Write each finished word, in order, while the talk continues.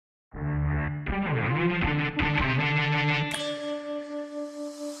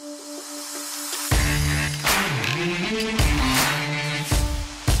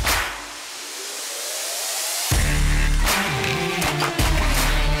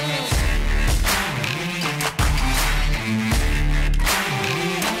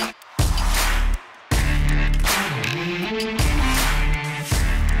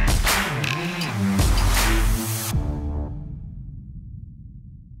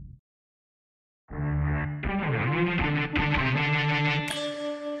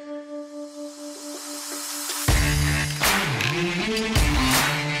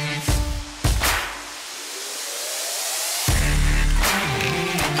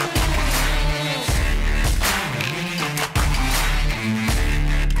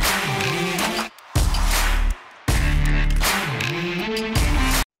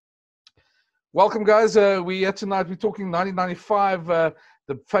Welcome, guys. We're here tonight. We're talking 1995,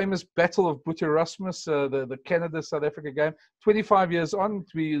 the famous Battle of Boet Erasmus, the Canada-South Africa game. 25 years on,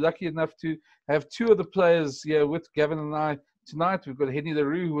 to be lucky enough to have two of the players here with Gavin and I tonight. We've got Hennie,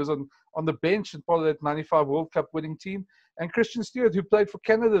 Roux, who was on the bench and part of that 95 World Cup winning team, and Christian Stewart, who played for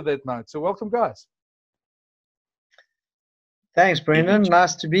Canada that night. So welcome, guys. Thanks, Brenden.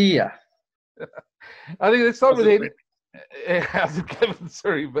 Nice to be here. I think let's start with Hennie.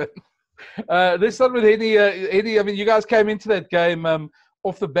 Sorry, but let's start with Hennie. Hennie, I mean, you guys came into that game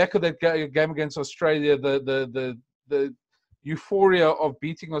off the back of that game against Australia, the euphoria of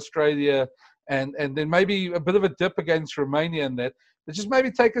beating Australia, and then maybe a bit of a dip against Romania and that. But just maybe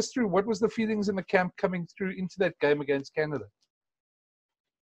take us through, what was the feelings in the camp coming through into that game against Canada?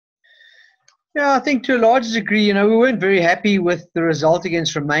 Yeah, I think to a large degree, we weren't very happy with the result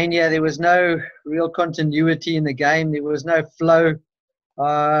against Romania. There was no real continuity in the game. There was no flow.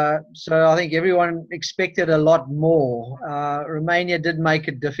 So I think everyone expected a lot more. Romania did make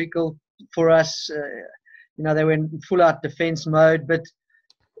it difficult for us. They went in full-out defense mode, but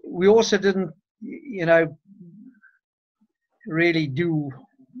we also didn't, really do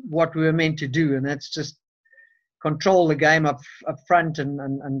what we were meant to do, and that's just control the game up front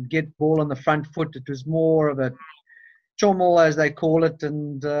and get ball on the front foot. It was more of a chommel, as they call it,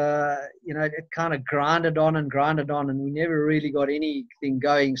 and it kind of grinded on, and we never really got anything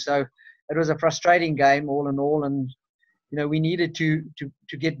going. So it was a frustrating game all in all, and we needed to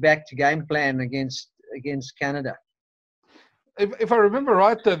get back to game plan against Canada. If I remember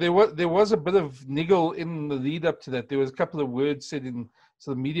right, though, there was a bit of niggle in the lead up to that. There was a couple of words said in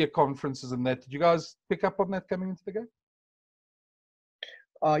sort of media conferences and that. Did you guys pick up on that coming into the game?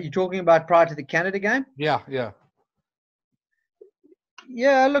 You're talking about prior to the Canada game? Yeah.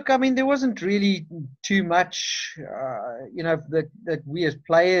 Yeah, look, I mean, there wasn't really too much, that we as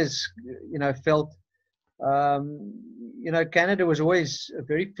players, felt. Canada was always a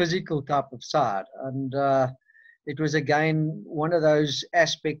very physical type of side, and it was again one of those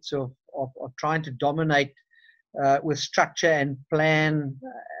aspects of trying to dominate with structure and plan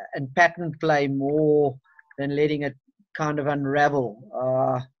and pattern play more than letting it kind of unravel.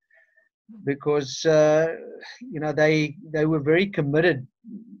 Because they were very committed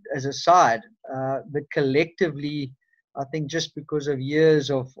as a side, but collectively, I think just because of years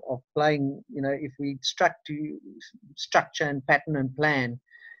of playing, if we stuck to structure and pattern and plan,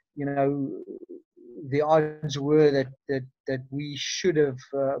 the odds were that we should have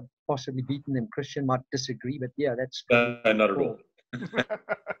possibly beaten them. Christian might disagree, but yeah, that's not at all.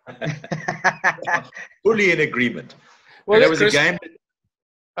 Fully in agreement. Well, there was a game.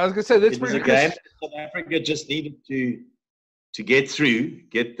 I was going to say that's a game that South Africa just needed to get through,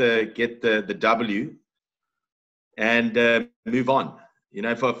 get the W, and move on.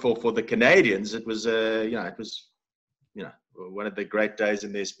 For the Canadians, it was one of the great days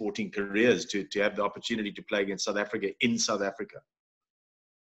in their sporting careers to have the opportunity to play against South Africa in South Africa.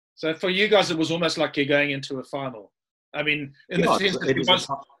 So for you guys, it was almost like you're going into a final. I mean, in the sense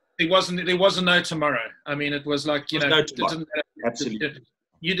that there wasn't no tomorrow. I mean, it was like, absolutely.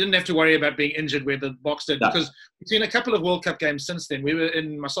 You didn't have to worry about being injured where the Boks did, because we've seen a couple of World Cup games since then.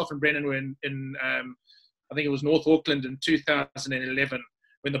 Myself and Brenden were in I think it was North Auckland in 2011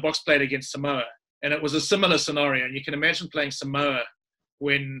 when the Boks played against Samoa. And it was a similar scenario. And you can imagine playing Samoa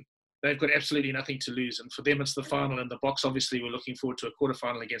when they've got absolutely nothing to lose. And for them, it's the final. And the Boks obviously were looking forward to a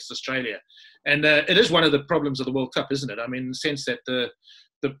quarterfinal against Australia. And it is one of the problems of the World Cup, isn't it? I mean, in the sense that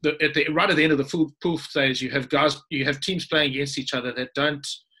right at the end of the pool stage, you have teams playing against each other that don't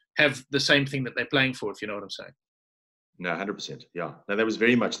have the same thing that they're playing for, if you know what I'm saying. No, 100%. Yeah. No, that was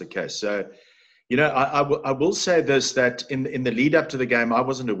very much the case. So, I will say this, that in the lead up to the game, I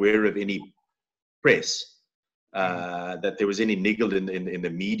wasn't aware of any press that there was any niggle in the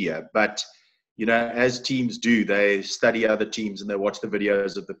media, but as teams do, they study other teams and they watch the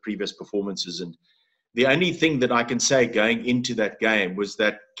videos of the previous performances, and the only thing that I can say going into that game was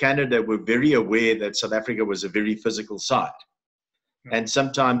that Canada were very aware that South Africa was a very physical side, and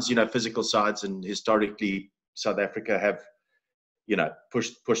sometimes physical sides, and historically South Africa have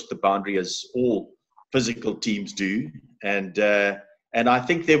pushed the boundary as all physical teams do, and I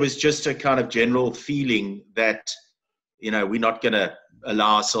think there was just a kind of general feeling that, we're not going to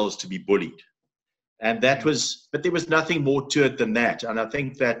allow ourselves to be bullied. And that was, but there was nothing more to it than that. And I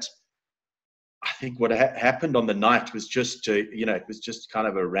think what happened on the night was just, it was just kind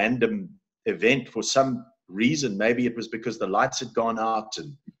of a random event for some reason. Maybe it was because the lights had gone out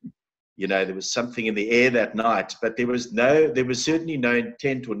and, there was something in the air that night, but there was certainly no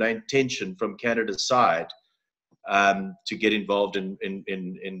intent or no intention from Canada's side to get involved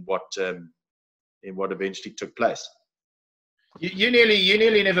in what what eventually took place. You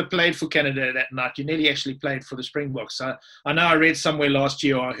nearly never played for Canada that night. You nearly actually played for the Springboks. I know I read somewhere last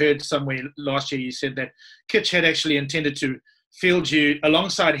year, or I heard somewhere last year, you said that Kitch had actually intended to field you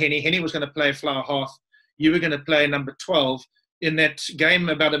alongside Hennie. Hennie was going to play flower half. You were going to play number 12 in that game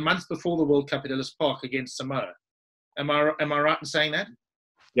about a month before the World Cup at Ellis Park against Samoa. Am I right in saying that?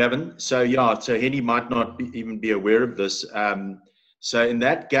 Gavin, so Hennie might not even be aware of this. So in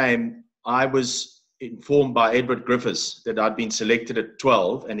that game, I was informed by Edward Griffiths that I'd been selected at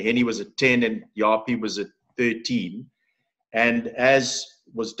 12 and Hennie was at 10 and Yapi was at 13. And as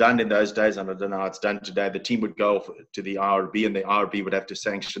was done in those days, and I don't know how it's done today, the team would go to the IRB and the IRB would have to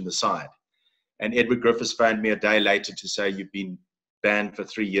sanction the side. And Edward Griffiths phoned me a day later to say, you've been banned for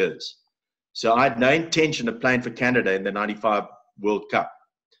 3 years. So I had no intention of playing for Canada in the 95 World Cup.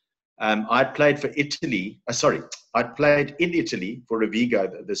 I'd played for Italy. I'd played in Italy for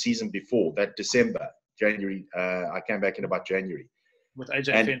Rovigo the season before, that December, January. I came back in about January. With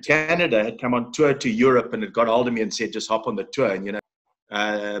AJ and Fenton. Canada had come on tour to Europe and had got hold of me and said, just hop on the tour.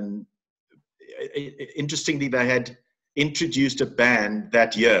 And, interestingly, they had introduced a ban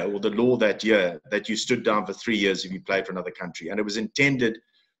that year, or the law that year, that you stood down for 3 years if you played for another country. And it was intended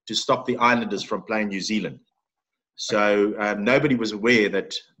to stop the Islanders from playing New Zealand. So nobody was aware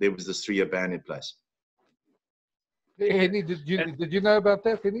that there was this 3-year ban in place. Hey, Hennie, did you know about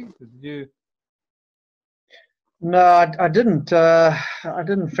that, Hennie? No, I didn't. I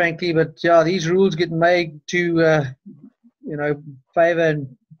didn't, frankly. But yeah, these rules get made to, favour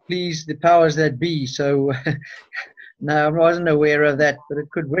and please the powers that be. So no, I wasn't aware of that, but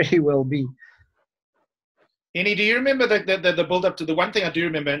it could very well be. Hennie, do you remember the build-up to the one thing I do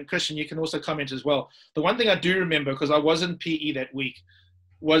remember, and Christian, you can also comment as well. The one thing I do remember, because I was in PE that week,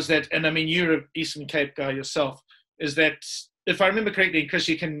 was that, and I mean, you're an Eastern Cape guy yourself, is that, if I remember correctly, and Chris,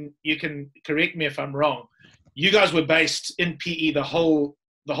 you can correct me if I'm wrong, you guys were based in PE the whole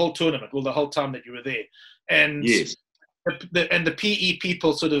tournament, well, the whole time that you were there. And yes. The PE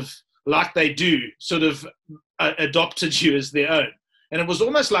people sort of, like they do, sort of adopted you as their own. And it was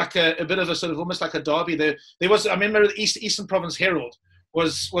almost like a bit of a sort of almost like a derby. There was, I remember the Eastern Province Herald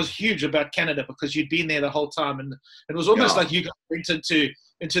was huge about Canada because you'd been there the whole time, and it was almost like you got went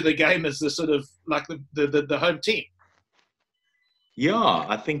into the game as the sort of like the home team. Yeah,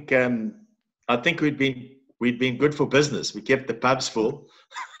 I think we'd been good for business. We kept the pubs full,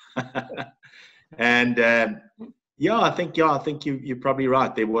 and I think you're probably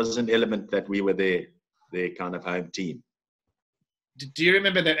right. There was an element that we were their kind of home team. Do you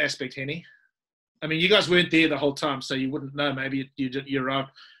remember that aspect, Hennie? I mean, you guys weren't there the whole time, so you wouldn't know. Maybe you arrived.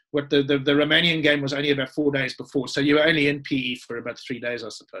 What the Romanian game was only about 4 days before, so you were only in PE for about 3 days, I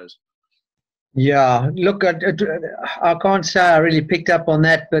suppose. Yeah, look, I can't say I really picked up on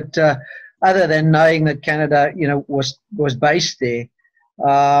that, but other than knowing that Canada, was based there,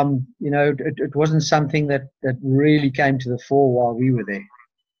 it wasn't something that really came to the fore while we were there.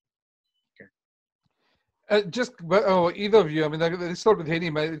 Either of you, I mean, let's start with Hennie,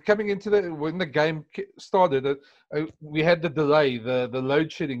 mate. Coming into when the game started, we had the delay, the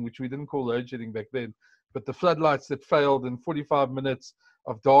load shedding, which we didn't call load shedding back then, but the floodlights that failed in 45 minutes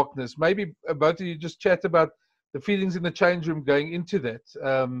of darkness. Maybe both of you just chat about the feelings in the change room going into that.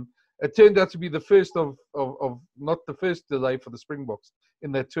 It turned out to be the first of not the first delay for the Springboks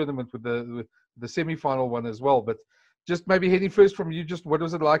in that tournament with the semi-final one as well. But just maybe Hennie, first from you, just what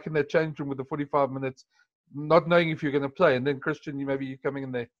was it like in that change room with the 45 minutes, not knowing if you're going to play, and then Christian, you coming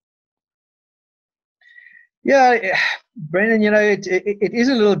in there. Yeah, Brenden, it is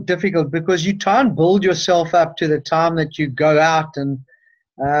a little difficult because you try and build yourself up to the time that you go out, and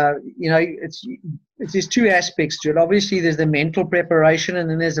there's two aspects to it. Obviously, there's the mental preparation, and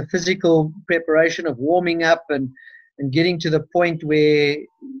then there's the physical preparation of warming up and getting to the point where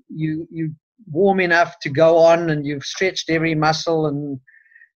you warm enough to go on, and you've stretched every muscle and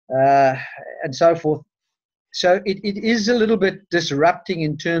so forth. So it is a little bit disrupting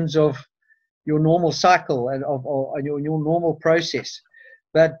in terms of your normal cycle and of your normal process.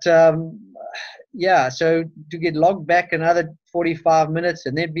 But so to get logged back another 45 minutes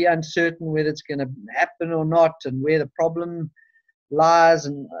and then be uncertain whether it's going to happen or not and where the problem lies,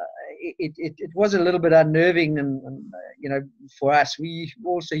 and it was a little bit unnerving, and for us, we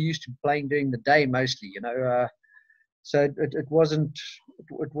also used to playing during the day mostly, so it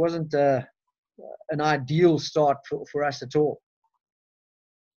wasn't an ideal start for us at all.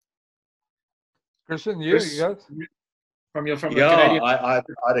 Christian, you guys? From Canadian.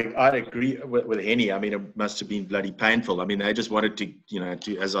 I'd agree with Hennie. I mean, it must have been bloody painful. I mean, they just wanted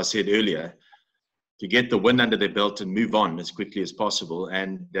to, as I said earlier, to get the win under their belt and move on as quickly as possible.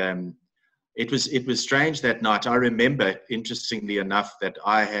 And it was strange that night. I remember, interestingly enough, that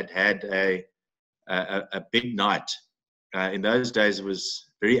I had a big night. In those days, it was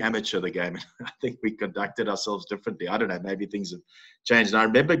very amateur, the game. I think we conducted ourselves differently. I don't know, maybe things have changed. And I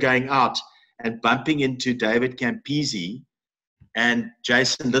remember going out and bumping into David Campese and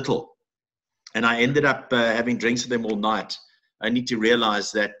Jason Little. And I ended up having drinks with them all night. I need to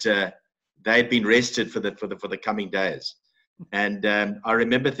realize that they had been rested for the coming days. And I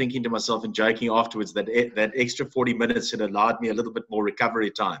remember thinking to myself and joking afterwards that that extra 40 minutes had allowed me a little bit more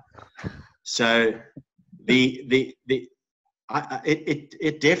recovery time. So it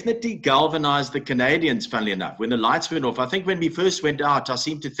definitely galvanized the Canadians, funnily enough, when the lights went off. I think when we first went out, I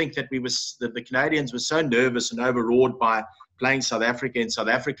seemed to think that that the Canadians were so nervous and overawed by playing South Africa in South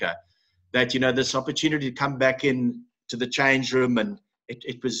Africa that, this opportunity to come back in to the change room, and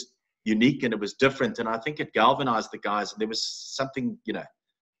it was unique and it was different. And I think it galvanized the guys. And there was something,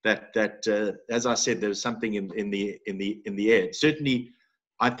 that as I said, there was something in the air. It certainly,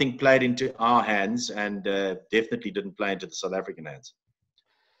 I think, played into our hands, and definitely didn't play into the South African hands.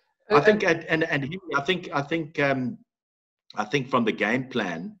 I think, I think from the game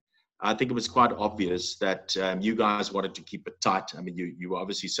plan, I think it was quite obvious that you guys wanted to keep it tight. I mean, you were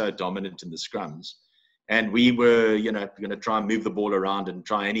obviously so dominant in the scrums, and we were, going to try and move the ball around and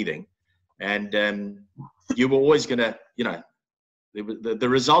try anything. And you were always going to, the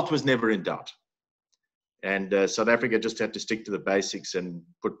result was never in doubt. And South Africa just had to stick to the basics and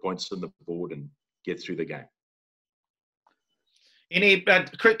put points on the board and get through the game. Any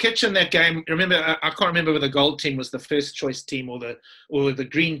Kitch in that game? Remember, I can't remember whether the gold team was the first choice team or the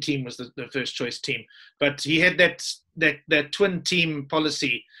green team was the first choice team. But he had that twin team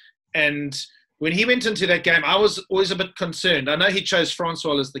policy, and when he went into that game, I was always a bit concerned. I know he chose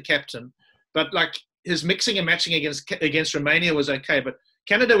Francois as the captain, but like his mixing and matching against Romania was okay, but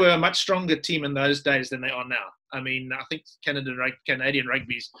Canada were a much stronger team in those days than they are now. I mean, I think Canadian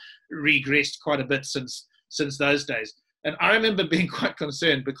rugby's regressed quite a bit since those days. And I remember being quite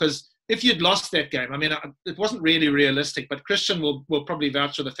concerned because if you'd lost that game, I mean, it wasn't really realistic, but Christian will probably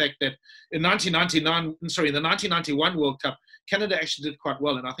vouch for the fact that in the 1991 World Cup, Canada actually did quite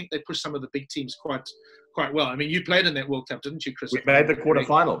well. And I think they pushed some of the big teams quite well. I mean, you played in that World Cup, didn't you, Chris? We made the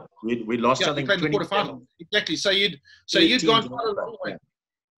quarterfinal. We lost, I think, the quarterfinal. Exactly. So you'd gone quite a long way.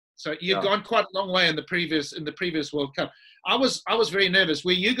 So you'd gone quite a long way in the previous World Cup. I was very nervous.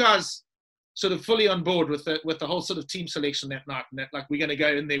 Were you guys sort of fully on board with the whole sort of team selection that night, and that like we're going to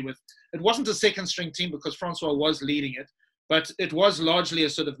go in there with? It wasn't a second string team because Francois was leading it, but it was largely a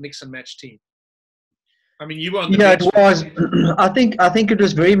sort of mix and match team. I mean, you were on the bench. It was. I think it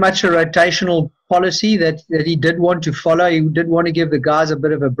was very much a rotational policy that he did want to follow. He did want to give the guys a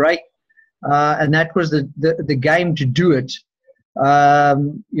bit of a break, and that was the game to do it.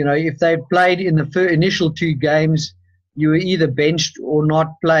 If they played in the initial two games, you were either benched or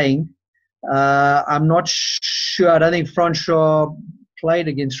not playing. I'm not sure. I don't think Francois played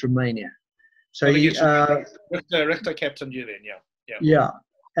against Romania. So Richter captained you then, yeah. Yeah.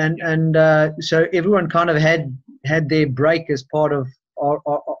 And so everyone kind of had their break as part of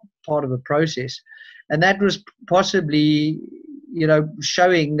a process, and that was possibly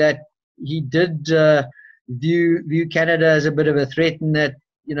showing that he did view Canada as a bit of a threat, and that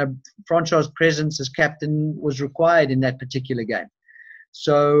Francois' presence as captain was required in that particular game.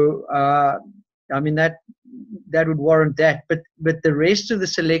 So I mean that would warrant that, but the rest of the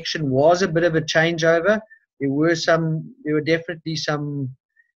selection was a bit of a changeover. There were definitely some.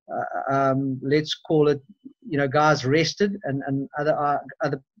 Let's call it, guys rested and other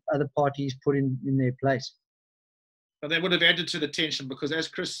parties put in their place. But they would have added to the tension because, as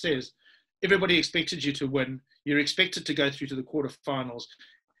Chris says, everybody expected you to win. You're expected to go through to the quarterfinals,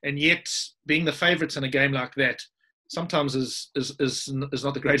 and yet being the favourites in a game like that sometimes is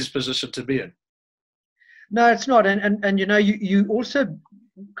not the greatest position to be in. No, it's not, and you also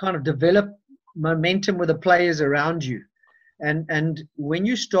kind of develop momentum with the players around you. And when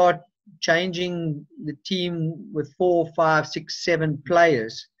you start changing the team with 4, 5, 6, 7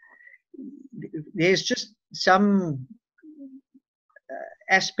 players, there's just some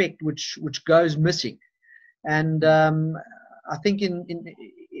aspect which goes missing. And I think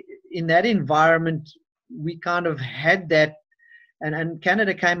in that environment, we kind of had that. And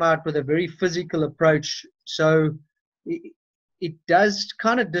Canada came out with a very physical approach. So it does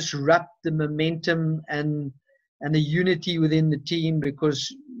kind of disrupt the momentum and the unity within the team,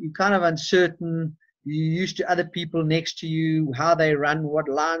 because you're kind of uncertain. You're used to other people next to you, how they run, what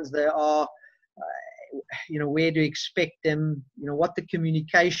lines they are, where to expect them, what the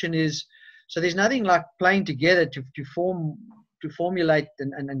communication is. So there's nothing like playing together to form formulate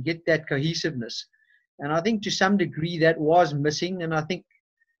and get that cohesiveness. And I think to some degree that was missing. And I think,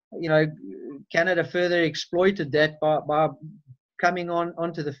 Canada further exploited that by coming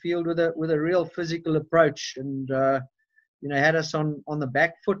onto the field with a real physical approach, and had us on the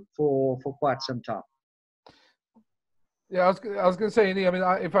back foot for quite some time. Yeah, I was going to say, Hennie, I mean,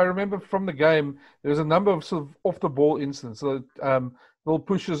 if I remember from the game, there was a number of sort of off-the-ball incidents, little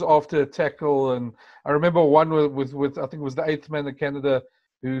pushes after a tackle, and I remember one with I think it was the 8th man of Canada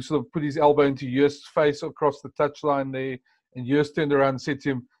who sort of put his elbow into Jurst's face across the touchline there, and Jurst turned around and said to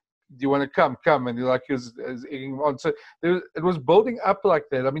him, "Do you want to come?" And he was egging him on. So it was building up like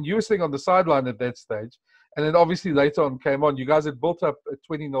that. I mean, you were sitting on the sideline at that stage, and then obviously later on came on. You guys had built up a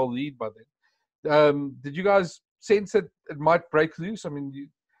 20-0 lead by then. Did you guys sense that it might break loose? I mean,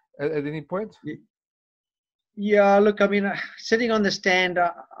 at any point? Yeah, look, I mean, sitting on the stand,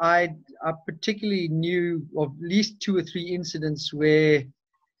 I particularly knew of at least 2 or 3 incidents where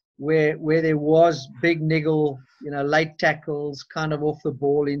there was big niggle, late tackles, kind of off the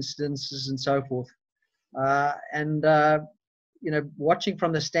ball incidences and so forth. Watching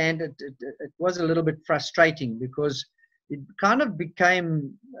from the stand, it was a little bit frustrating because it kind of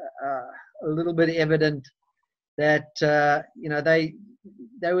became a little bit evident that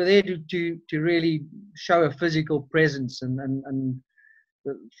they were there to really show a physical presence, and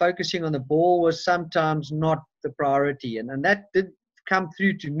focusing on the ball was sometimes not the priority, and that did come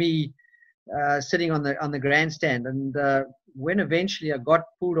through to me sitting on the grandstand. And when eventually I got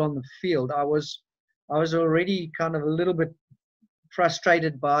pulled on the field, I was already kind of a little bit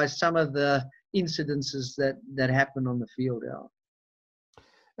frustrated by some of the incidences that happened on the field. Yeah.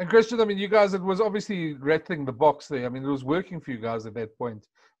 And Christian, I mean, you guys, it was obviously rattling the box there. I mean, it was working for you guys at that point.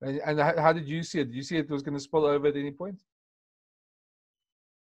 And how did you see it? Did you see it was going to spill over at any point?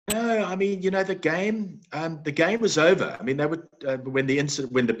 No, I mean, the game was over. I mean, they would when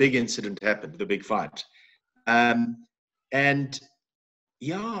the big incident happened, the big fight, and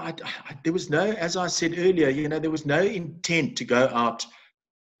yeah, there was no, as I said earlier, there was no intent to go out,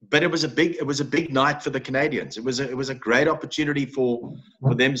 but it was a big night for the Canadians. It was a great opportunity for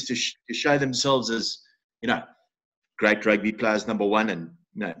them to show themselves as great rugby players, number one, and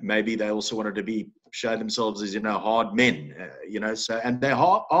maybe they also wanted to show themselves as hard men, so, and they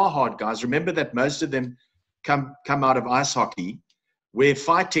are hard guys. Remember that most of them come out of ice hockey, where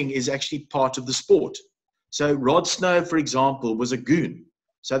fighting is actually part of the sport. So Rod Snow, for example, was a goon.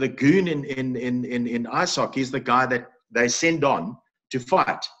 So the goon in ice hockey is the guy that they send on to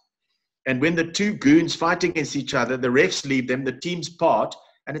fight. And when the two goons fight against each other, the refs leave them, the teams part,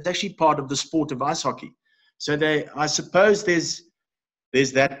 and it's actually part of the sport of ice hockey. So I suppose there's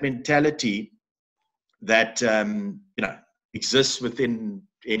that mentality that exists within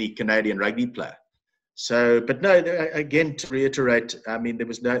any Canadian rugby player. So, but no, again, to reiterate, I mean, there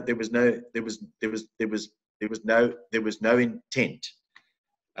was no intent.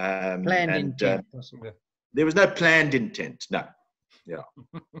 Planned intent. There was no planned intent. No. Yeah.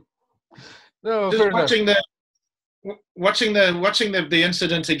 No. Just watching the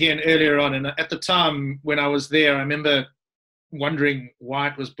incident again earlier on, and at the time when I was there, I remember wondering why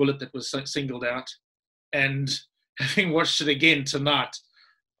it was Bullet that was singled out, and having watched it again tonight,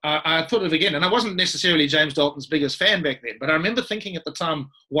 I thought of it again, and I wasn't necessarily James Dalton's biggest fan back then, but I remember thinking at the time,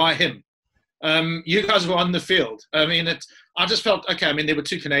 why him? You guys were on the field. I mean, I just felt, okay, I mean, there were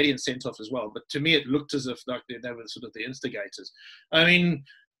 2 Canadians sent off as well, but to me it looked as if like they were sort of the instigators. I mean,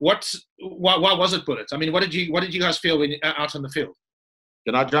 why was it Bullet? I mean, what did you guys feel when out on the field?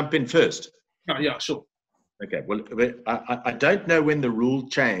 Can I jump in first? Oh, yeah, sure. Okay, well, I don't know when the rule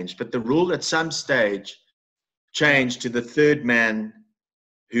changed, but the rule at some stage changed to the 3rd man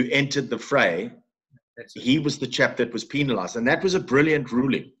who entered the fray. He was the chap that was penalized, and that was a brilliant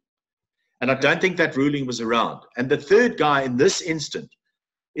ruling. And I don't think that ruling was around. And the 3rd guy in this instance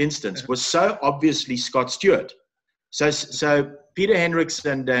was so obviously Scott Stewart. So Peter Hendricks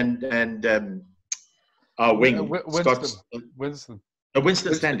and our wing,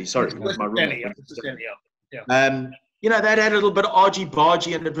 Winston Stanley. Sorry, my room. Yeah. That had a little bit of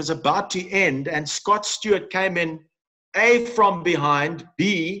argy-bargy, and it was about to end. And Scott Stewart came in, A, from behind,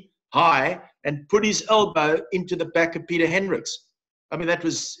 B, high, and put his elbow into the back of Peter Hendricks. I mean, that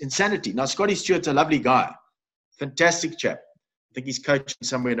was insanity. Now, Scotty Stewart's a lovely guy. Fantastic chap. I think he's coaching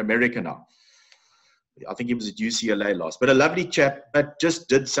somewhere in America now. I think he was at UCLA last. But a lovely chap, but just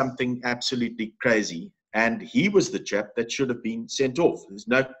did something absolutely crazy. And he was the chap that should have been sent off. There's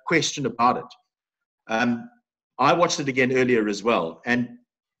no question about it. I watched it again earlier as well. And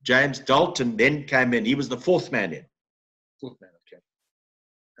James Dalton then came in. He was the 4th man in. 4th man,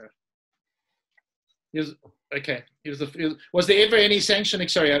 okay. Okay. Was there ever any sanction?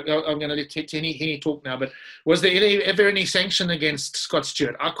 Sorry, I'm going to let Hennie talk now. But was there ever any sanction against Scott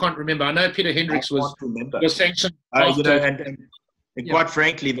Stewart? I can't remember. I know Peter Hendricks was sanctioned after. You know, and quite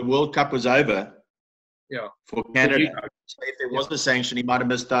frankly, the World Cup was over. Yeah. For Canada. So if there was a sanction, he might have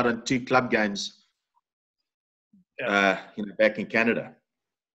missed out on 2 club games. You know, back in Canada.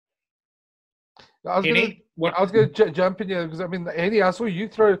 I was going to jump in here because, I mean, Hennie, I saw you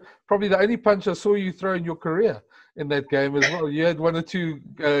throw probably the only punch I saw you throw in your career in that game as well. You had 1 or 2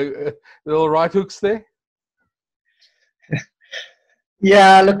 little right hooks there.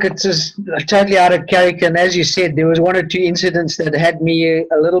 Yeah, look, it's just totally out of character. And as you said, there was 1 or 2 incidents that had me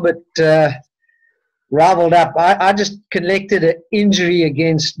a little bit raveled up. I just collected an injury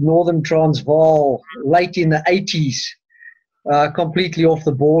against Northern Transvaal late in the 80s. Completely off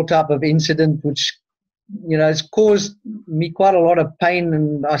the ball type of incident, which, you know, has caused me quite a lot of pain,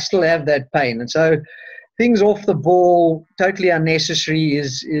 and I still have that pain. And so things off the ball, totally unnecessary,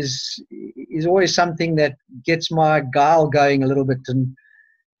 is always something that gets my guile going a little bit. And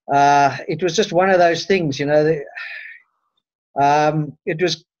it was just one of those things, you know. It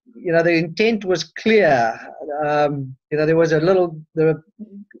was, you know, the intent was clear. You know, there was the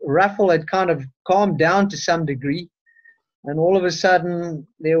ruffle had kind of calmed down to some degree. And all of a sudden,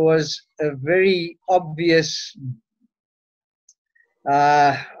 there was a very obvious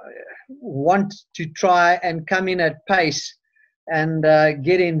want to try and come in at pace and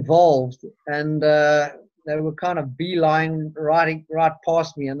get involved. And they were kind of beeline right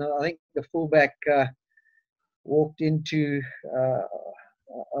past me. And I think the fullback walked into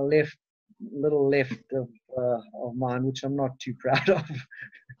a little left of mine, which I'm not too proud of.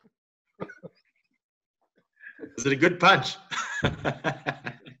 Is it a good punch?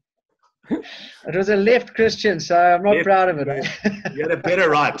 It was a left, Christian, so I'm not proud of it. You had a better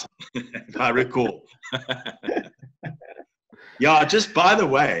right, if I recall. Yeah, just by the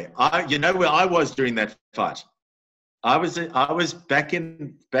way, you know where I was during that fight? I was back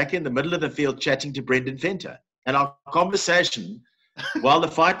in the middle of the field chatting to Brenden Venter, and our conversation while the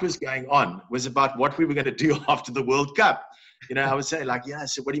fight was going on was about what we were going to do after the World Cup. You know, I was saying, like, yeah,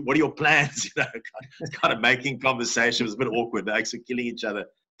 so what are your plans? You know, kind of making conversation. It was a bit awkward. They're actually killing each other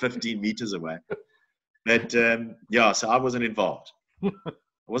 15 meters away. But, yeah, so I wasn't involved. I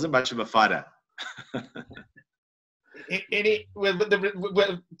wasn't much of a fighter.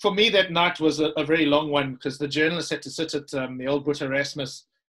 For me, that night was a very long one because the journalists had to sit at the old Boet Erasmus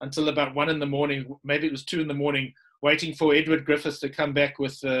until about 1 in the morning, maybe it was 2 in the morning, waiting for Edward Griffiths to come back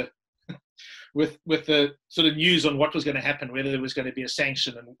with with the sort of news on what was going to happen, whether there was going to be a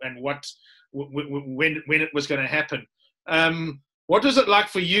sanction and when it was going to happen. What was it like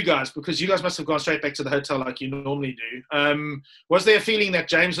for you guys? Because you guys must have gone straight back to the hotel like you normally do. Was there a feeling that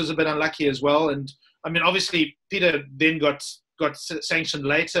James was a bit unlucky as well? And I mean, obviously, Peter then got sanctioned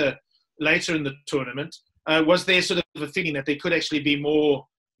later in the tournament. Was there sort of a feeling that there could actually be more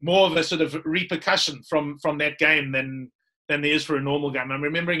of a sort of repercussion from that game than there is for a normal game? I'm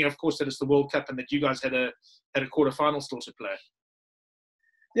remembering, of course, that it's the World Cup and that you guys had a quarterfinal still to play.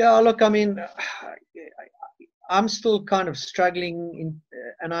 Yeah, look, I mean, I'm still kind of struggling,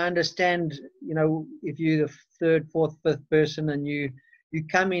 and I understand, you know, if you're the third, fourth, fifth person and you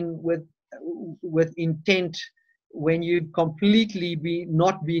come in with intent when you'd completely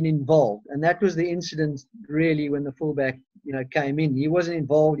not been involved. And that was the incident really when the fullback, you know, came in. He wasn't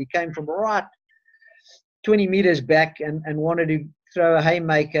involved. He came from right 20 meters back and wanted to throw a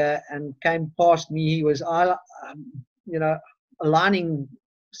haymaker and came past me. He was, you know, aligning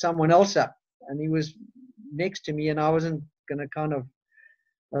someone else up, and he was next to me, and I wasn't going to kind of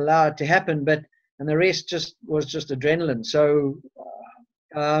allow it to happen. And the rest was just adrenaline. So,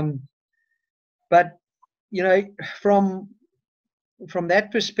 but you know, from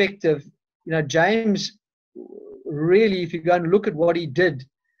that perspective, you know, James really, if you go and look at what he did,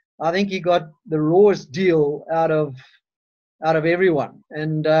 I think he got the rawest deal out of everyone,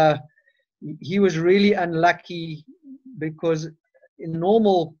 and he was really unlucky because in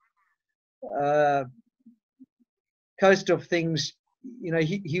normal coast of things, you know,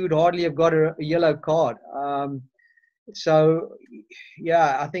 he would hardly have got a yellow card. So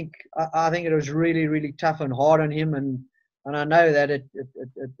yeah, I think it was really, really tough and hard on him, and I know that it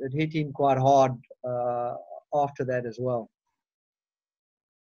hit him quite hard after that as well.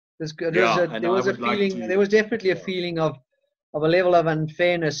 There was definitely a feeling of a level of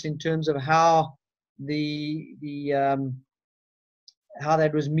unfairness in terms of how how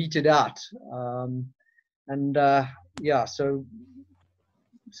that was meted out, yeah, so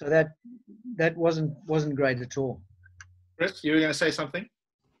that wasn't great at all. Chris, you were going to say something?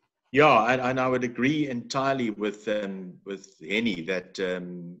 Yeah, and I would agree entirely with Hennie that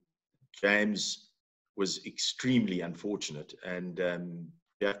James was extremely unfortunate, and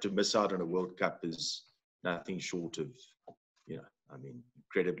you have to miss out on a World Cup is nothing short of, I mean,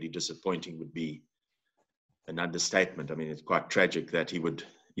 incredibly disappointing would be an understatement. I mean, it's quite tragic that he would,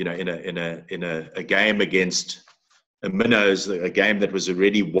 in a game against a Minnows, a game that was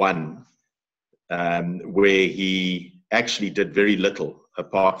already won, where he actually did very little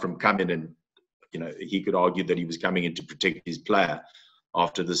apart from come in and, he could argue that he was coming in to protect his player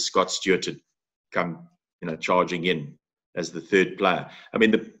after the Scott Stewart had come, charging in as the third player. I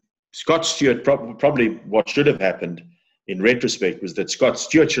mean, the Scott Stewart, probably what should have happened in retrospect was that Scott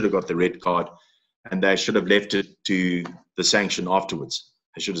Stewart should have got the red card and they should have left it to the sanction afterwards.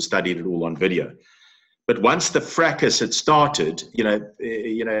 They should have studied it all on video. But once the fracas had started, then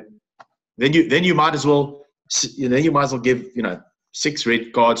you might as well, give, 6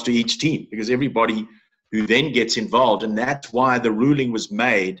 red cards to each team, because everybody who then gets involved, and that's why the ruling was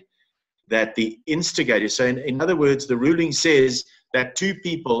made that the instigator, so in other words, the ruling says that 2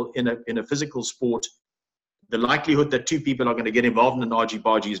 people in a physical sport, the likelihood that 2 people are going to get involved in an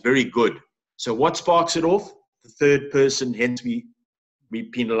argy-bargy is very good. So what sparks it off? The third person, hence we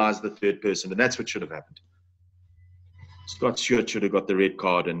penalize the third person, and that's what should have happened. Scott Stewart should have got the red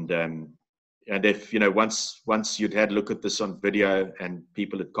card, and if, once you'd had a look at this on video and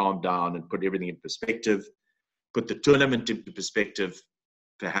people had calmed down and put everything in perspective, put the tournament into perspective,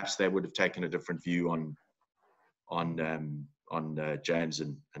 perhaps they would have taken a different view on James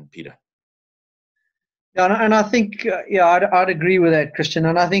and Peter. Yeah, and I think, I'd agree with that, Christian.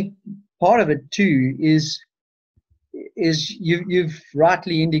 And I think part of it too is you've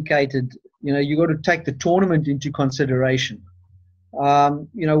rightly indicated, you've got to take the tournament into consideration.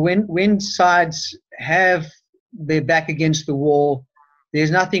 When sides have their back against the wall,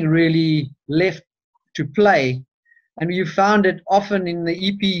 there's nothing really left to play. And you found it often in the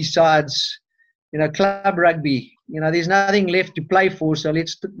EP sides, club rugby, there's nothing left to play for. So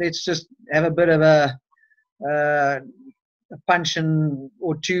let's just have a bit of a punch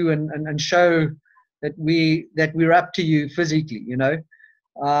or two and show that we're up to you physically, And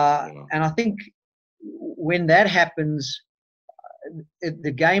I think when that happens,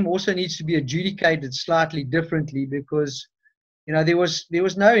 the game also needs to be adjudicated slightly differently, because there was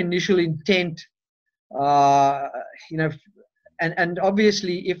no initial intent, and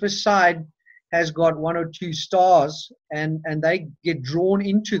obviously if a side has got 1 or 2 stars and they get drawn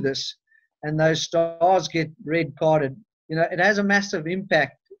into this and those stars get red carded, it has a massive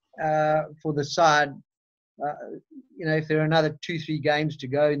impact for the side, if there are another 2-3 games to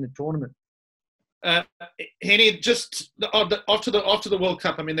go in the tournament. Hennie, just after the World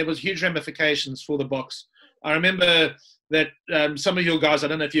Cup, I mean, there was huge ramifications for the Boks. I remember that some of your guys, I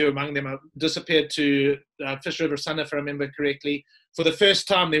don't know if you're among them, disappeared to Fish River Sun, if I remember correctly. For the first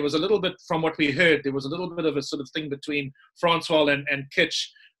time, there was a little bit, from what we heard, there was a little bit of a sort of thing between Francois and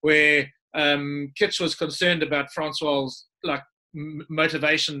Kitch, where Kitch was concerned about Francois's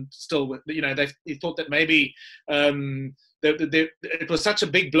motivation still. He thought that maybe it was such a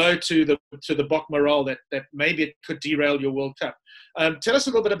big blow to the Bok morale that maybe it could derail your World Cup. Tell us a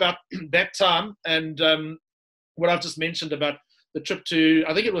little bit about that time and what I've just mentioned about the trip to,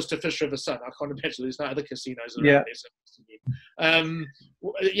 I think it was to Fish River Sun. I can't imagine there's no other casinos around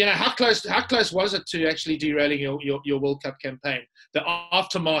there. How close was it to actually derailing your World Cup campaign? The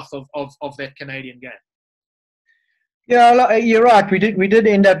aftermath of that Canadian game. Yeah, you're right. We did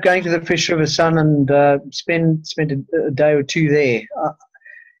end up going to the Fish River Sun and spent a day or 2 there.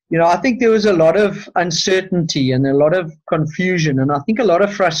 I think there was a lot of uncertainty and a lot of confusion, and I think a lot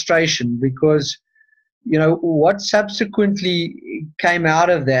of frustration, because what subsequently came out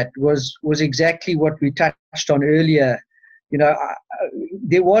of that was exactly what we touched on earlier.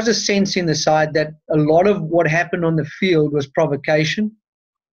 There was a sense in the side that a lot of what happened on the field was provocation,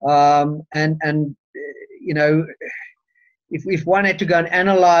 if one had to go and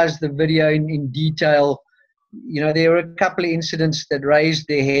analyze the video in detail, there were a couple of incidents that raised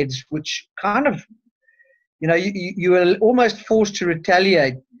their heads, which kind of, you were almost forced to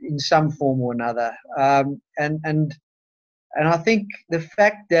retaliate in some form or another. And I think the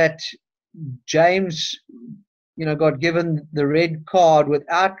fact that James, got given the red card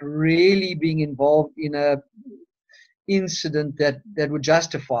without really being involved in a incident that would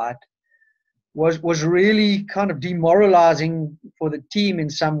justify it, was really kind of demoralizing for the team in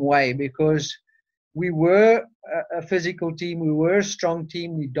some way, because we were a physical team, we were a strong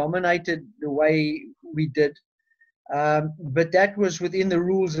team, we dominated the way we did, but that was within the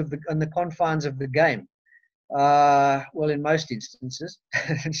rules and the confines of the game. well, in most instances.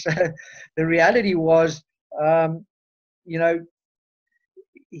 So the reality was,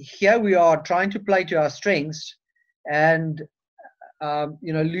 here we are trying to play to our strengths and,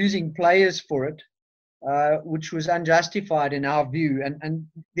 losing players for it, which was unjustified in our view. And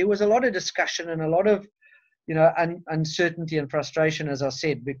there was a lot of discussion and a lot of, uncertainty and frustration, as I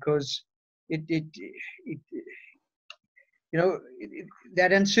said, because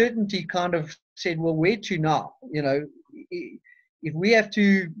that uncertainty kind of said, well, where to now? If we have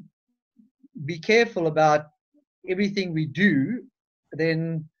to be careful about everything we do,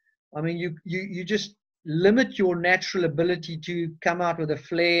 then, I mean, you just limit your natural ability to come out with a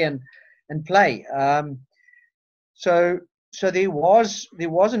flair and play. So there was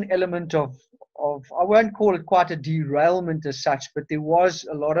an element of, I won't call it quite a derailment as such, but there was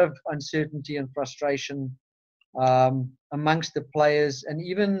a lot of uncertainty and frustration amongst the players, and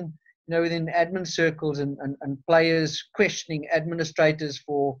even within admin circles, and players questioning administrators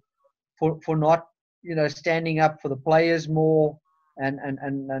for not standing up for the players more and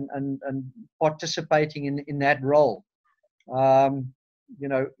participating in that role.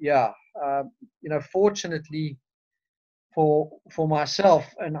 Fortunately for myself,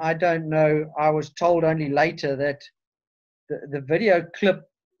 and I don't know, I was told only later that the video clip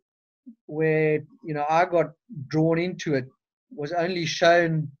where I got drawn into it was only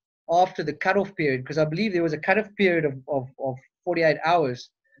shown after the cutoff period, because I believe there was a cutoff period of 48 hours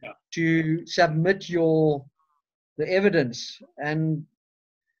to submit the evidence, and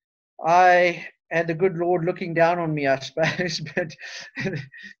I had the good Lord looking down on me, I suppose, but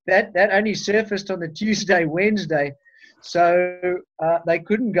that only surfaced on the Tuesday, Wednesday, so they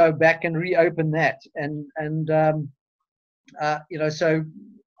couldn't go back and reopen that, so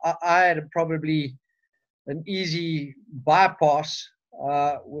I had probably an easy bypass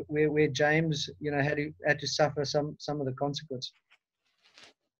where James, had to suffer some of the consequence.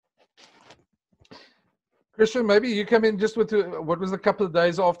 Christian, maybe you come in just with what was a couple of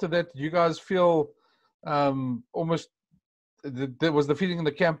days after that. You guys feel almost there was the feeling in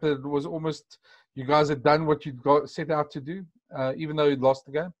the camp that it was almost you guys had done what you set out to do, even though you'd lost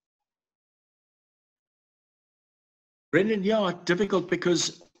the game. Brenden, yeah, difficult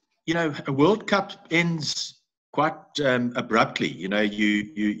because a World Cup ends quite abruptly.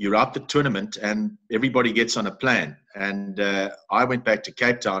 You're out the tournament and everybody gets on a plan. And I went back to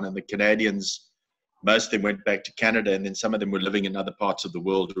Cape Town, and the Canadians, most of them went back to Canada, and then some of them were living in other parts of the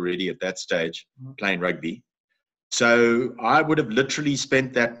world already at that stage, playing rugby. So I would have literally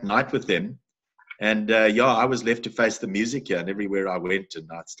spent that night with them. And I was left to face the music here, and everywhere I went, and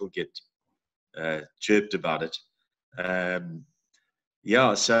I'd still get chirped about it.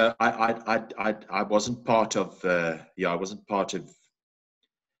 So I wasn't part of. I wasn't part of.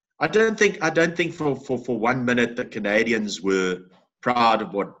 I don't think for 1 minute the Canadians were proud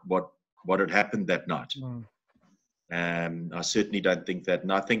of what had happened that night. I certainly don't think that,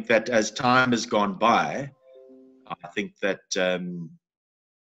 and I think that as time has gone by, I think that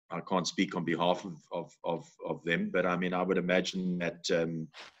I can't speak on behalf of them, but I mean I would imagine that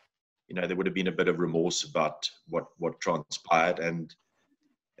there would have been a bit of remorse about what transpired, and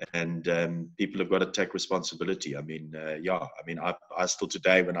people have got to take responsibility. I mean, I still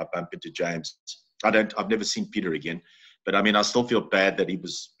today, when I bump into James, I've never seen Peter again, but I mean, I still feel bad that he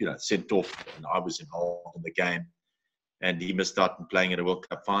was, sent off, and I was involved in the game, and he missed out on playing in a World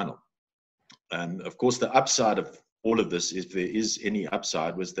Cup final. Of course, the upside of all of this, if there is any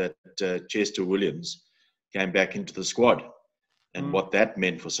upside, was that Chester Williams came back into the squad, and what that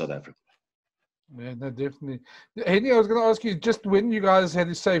meant for South Africa. Yeah, no, definitely. Hennie, I was going to ask you, just when you guys had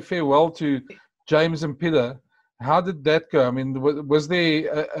to say farewell to James and Peter, how did that go? I mean, was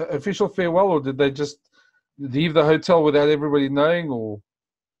there an official farewell, or did they just leave the hotel without everybody knowing? Or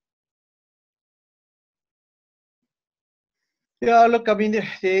yeah, look, I mean,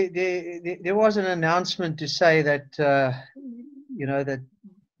 there was an announcement to say that that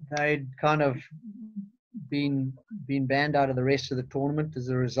they'd kind of been banned out of the rest of the tournament as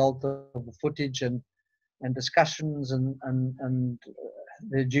a result of the footage and discussions and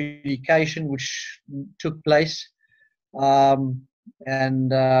the adjudication which took place. I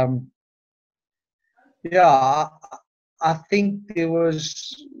think there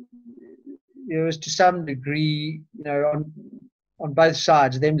was to some degree, on both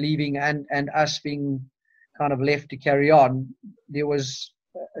sides, them leaving and us being kind of left to carry on, there was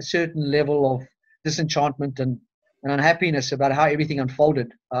a certain level of disenchantment and unhappiness about how everything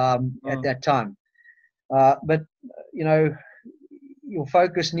unfolded at that time. But your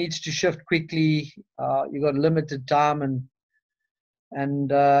focus needs to shift quickly. You've got limited time, and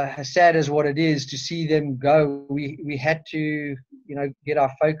And as sad as what it is to see them go, we had to, get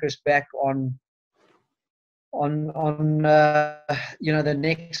our focus back on the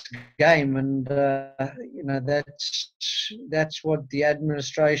next game, and that's what the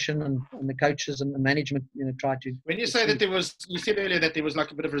administration and the coaches and the management try to. When you say that you said earlier that there was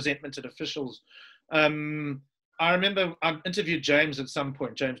like a bit of resentment at officials. I remember I interviewed James at some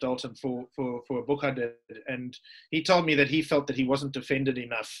point, James Dalton, for a book I did, and he told me that he felt that he wasn't defended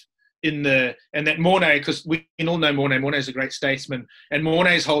enough and that Mornay, because we all know Mornay's a great statesman, and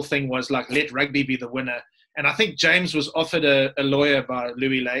Mornay's whole thing was like, let rugby be the winner. And I think James was offered a lawyer by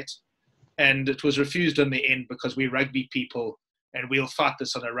Louis Late, and it was refused in the end because we're rugby people and we'll fight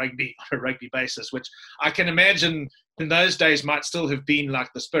this on a rugby basis, which I can imagine in those days might still have been like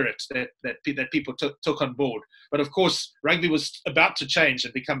the spirit that people took on board. But of course, rugby was about to change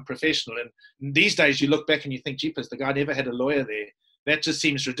and become professional. And these days you look back and you think, jeepers, the guy never had a lawyer there. That just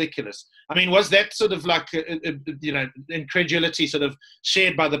seems ridiculous. I mean, was that sort of like, incredulity sort of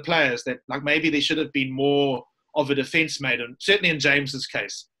shared by the players that like maybe there should have been more of a defence made, and certainly in James's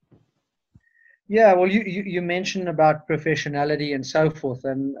case? Yeah, well, you mentioned about professionality and so forth,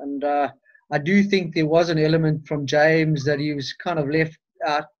 and I do think there was an element from James that he was kind of left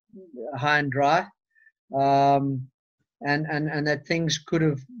out high and dry, and that things could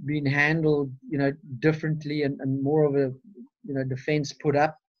have been handled, differently and more of a defense put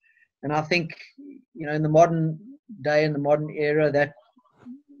up. And I think, in the modern day, in the modern era, that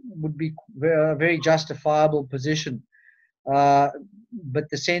would be a very justifiable position. But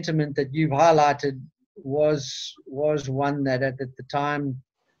the sentiment that you've highlighted was one that at the time,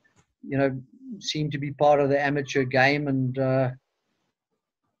 seemed to be part of the amateur game, and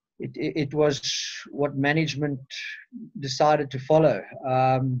it was what management decided to follow.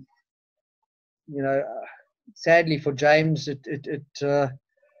 Sadly for James, it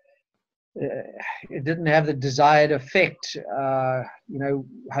didn't have the desired effect.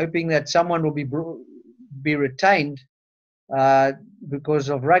 Hoping that someone will be retained because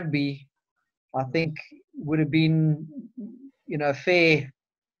of rugby, I think would have been, fair,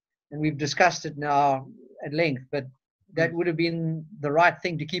 and we've discussed it now at length, but that would have been the right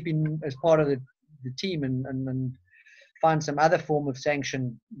thing to keep him as part of the team and find some other form of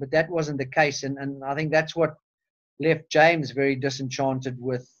sanction. But that wasn't the case, and I think that's what left James very disenchanted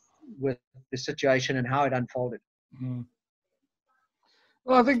with the situation and how it unfolded. Mm.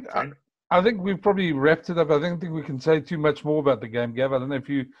 Well, I think we've probably wrapped it up. I don't think we can say too much more about the game, Gav. I don't know if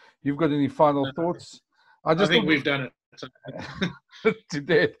you've got any final thoughts. I think we've done it to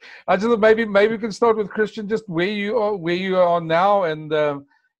death. I just thought maybe we can start with Christian, just where you are now, and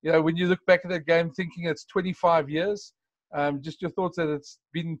when you look back at that game, thinking it's 25 years, just your thoughts that it's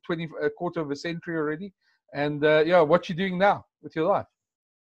been a quarter of a century already, and what you're doing now with your life.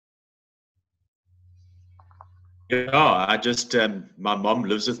 Yeah, I just my mom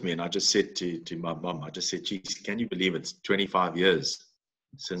lives with me, and I just said to my mom, geez, can you believe it's 25 years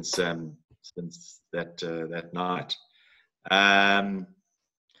since that night?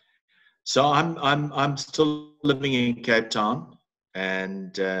 So I'm still living in Cape Town,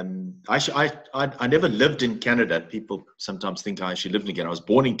 and I never lived in Canada. People sometimes think I actually lived in Canada. I was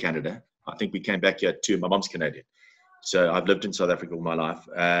born in Canada. I think we came back here too. My mom's Canadian, so I've lived in South Africa all my life.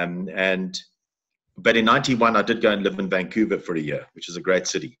 But in '91, I did go and live in Vancouver for a year, which is a great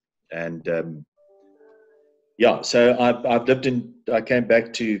city. And so I've lived in. I came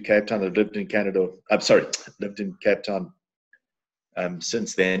back to Cape Town. I've lived in Canada. Lived in Cape Town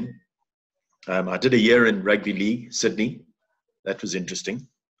since then. I did a year in rugby league, Sydney. That was interesting.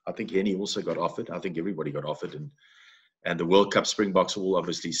 I think Hennie also got offered. I think everybody got offered, and the World Cup Springboks all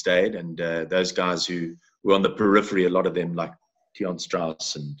obviously stayed. And those guys who were on the periphery, a lot of them like Tion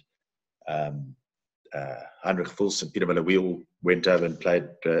Strauss and Heinrich Fulson, Peter Miller, we all went over and played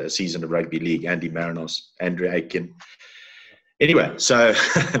a season of rugby league. Andy Marinos, Andrew Aiken. Anyway, so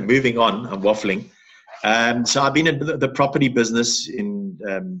moving on, I'm waffling. So I've been in the property business in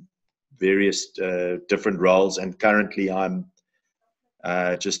various different roles, and currently I'm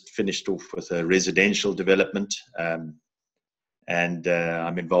just finished off with a residential development, and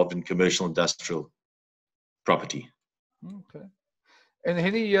I'm involved in commercial industrial property. Okay. And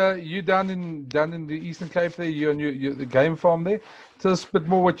Hennie, you down in the Eastern Cape there, you and the game farm there. Tell us a bit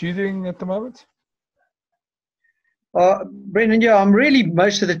more what you're doing at the moment. Brenden, I'm really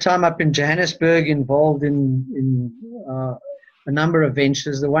most of the time up in Johannesburg, involved in a number of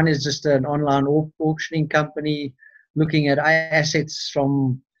ventures. The one is just an online auctioning company looking at assets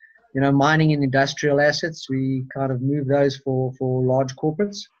from, mining and industrial assets. We kind of move those for large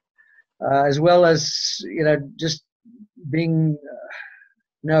corporates, as well as, just being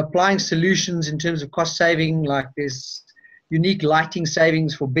applying solutions in terms of cost saving, like there's unique lighting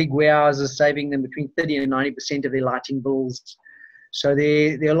savings for big warehouses, saving them between 30 and 90% of their lighting bills. So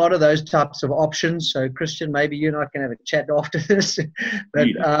there are a lot of those types of options. So Christian, maybe you and I can have a chat after this. But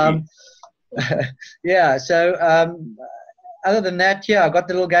yeah, so other than that, yeah, I got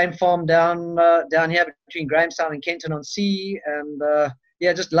the little game farm down here between Grahamstown and Kenton on Sea, and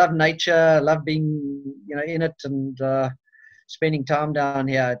yeah, just love nature, love being in it, and spending time down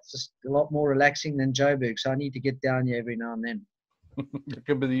here. It's just a lot more relaxing than Joburg, so I need to get down here every now and then. I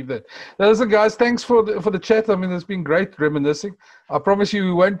can believe that. Now, listen, guys, thanks for the chat. I mean, it's been great reminiscing. I promise you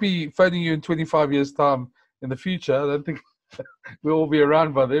we won't be phoning you in 25 years' time in the future. I don't think we'll all be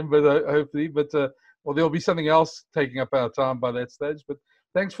around by then, but hopefully. But well, there'll be something else taking up our time by that stage. But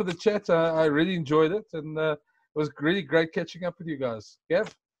thanks for the chat. I really enjoyed it, and it was really great catching up with you guys.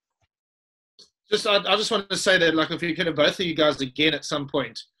 Gav? I just wanted to say that, like, if you could have both of you guys again at some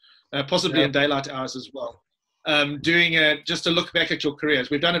point, possibly in daylight hours as well, doing just a look back at your careers.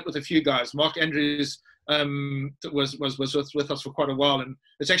 We've done it with a few guys. Mark Andrews was with us for quite a while, and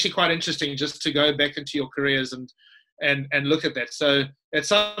it's actually quite interesting just to go back into your careers and look at that. So at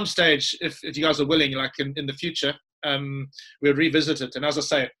some stage, if you guys are willing, like in the future, we'll revisit it. And as I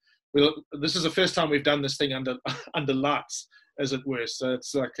say, this is the first time we've done this thing under lights, as it were. So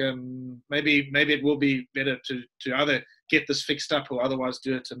it's like maybe it will be better to either get this fixed up or otherwise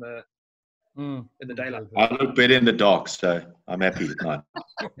do it in the daylight. I look better in the dark, so I'm happy at night.